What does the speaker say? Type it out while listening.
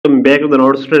welcome back to the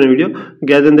not student video.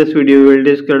 Guys, in this video we will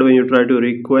discuss when you try to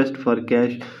request for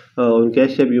cash on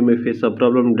Cash App, you may face a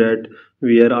problem that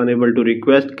we are unable to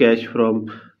request cash from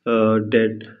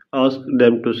that ask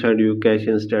them to send you cash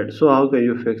instead. So how can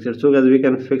you fix it? So guys, we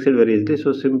can fix it very easily.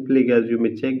 So simply guys, you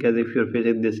may check guys if you're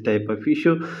facing this type of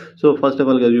issue. So first of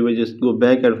all guys, you may just go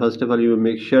back and first of all you will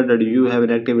make sure that you have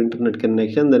an active internet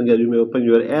connection. Then guys, you may open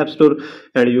your app store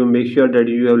and you make sure that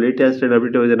you have latest and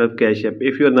updated version of Cash App.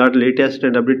 If you are not latest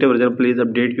and updated version, please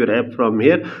update your app from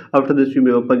here. After this, you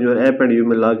may open your app and you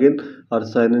may log in or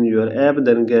sign in your app.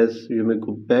 Then guys, you may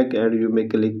go back and you may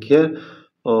click here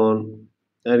on,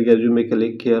 and guys, you may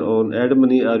click here on add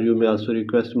money, or you may also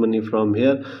request money from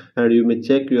here, and you may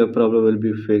check your problem will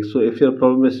be fixed. So if your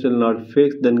problem is still not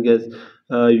fixed, then guys,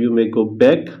 you may go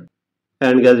back.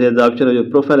 And guys, here's the option of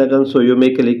your profile account. So you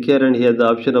may click here and here's the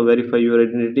option of verify your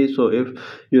identity. So if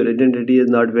your identity is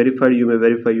not verified, you may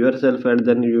verify yourself, and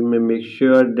then you may make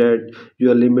sure that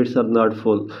your limits are not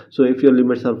full. So if your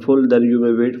limits are full, then you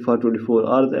may wait for 24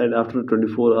 hours, and after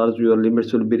 24 hours your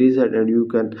limits will be reset and you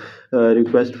can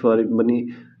request for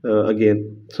money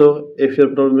again. So if your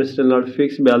problem is still not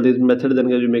fixed by all these methods, then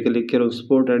guys, you may click here on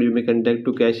support and you may contact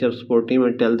to Cash App support team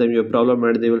and tell them your problem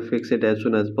and they will fix it as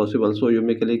soon as possible. So you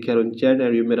may click here on chat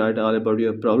and you may write all about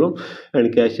your problem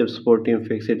and Cash App support team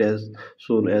fix it as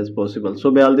soon as possible.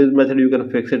 So by all these methods you can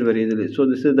fix it very easily. So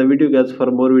this is the video guys.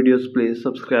 For more videos, please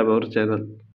subscribe our channel.